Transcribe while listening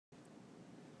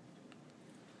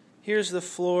Here's the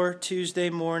floor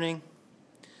Tuesday morning.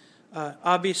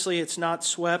 Obviously it's not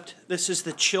swept. This is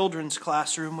the children's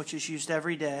classroom, which is used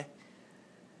every day.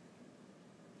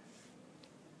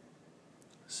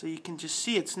 So you can just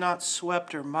see it's not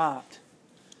swept or mopped.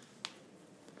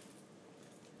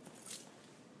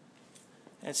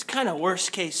 It's kind of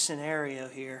worst case scenario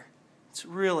here. It's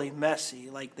really messy,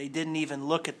 like they didn't even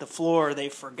look at the floor, they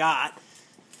forgot.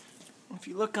 If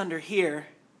you look under here,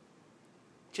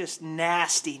 just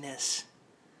nastiness.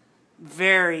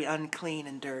 Very unclean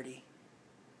and dirty.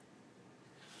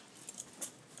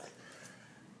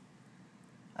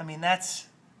 I mean, that's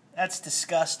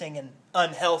disgusting and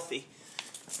unhealthy.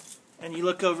 And you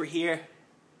look over here.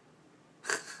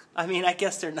 I mean, I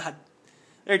guess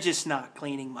they're just not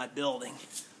cleaning my building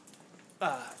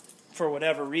for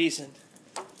whatever reason.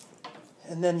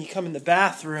 And then you come in the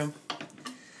bathroom,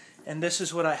 and this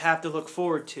is what I have to look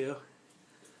forward to.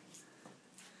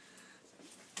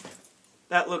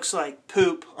 That looks like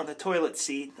poop on the toilet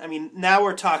seat. I mean, now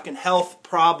we're talking health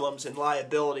problems and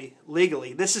liability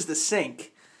legally. This is the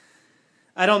sink.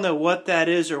 I don't know what that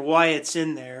is or why it's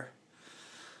in there,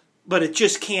 but it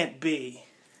just can't be.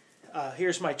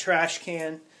 Here's my trash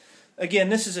can. Again,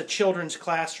 this is a children's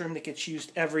classroom that gets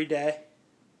used every day.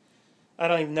 I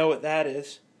don't even know what that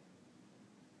is.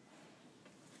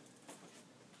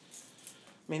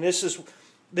 I mean, this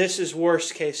is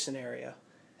worst case scenario,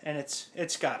 and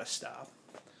it's got to stop.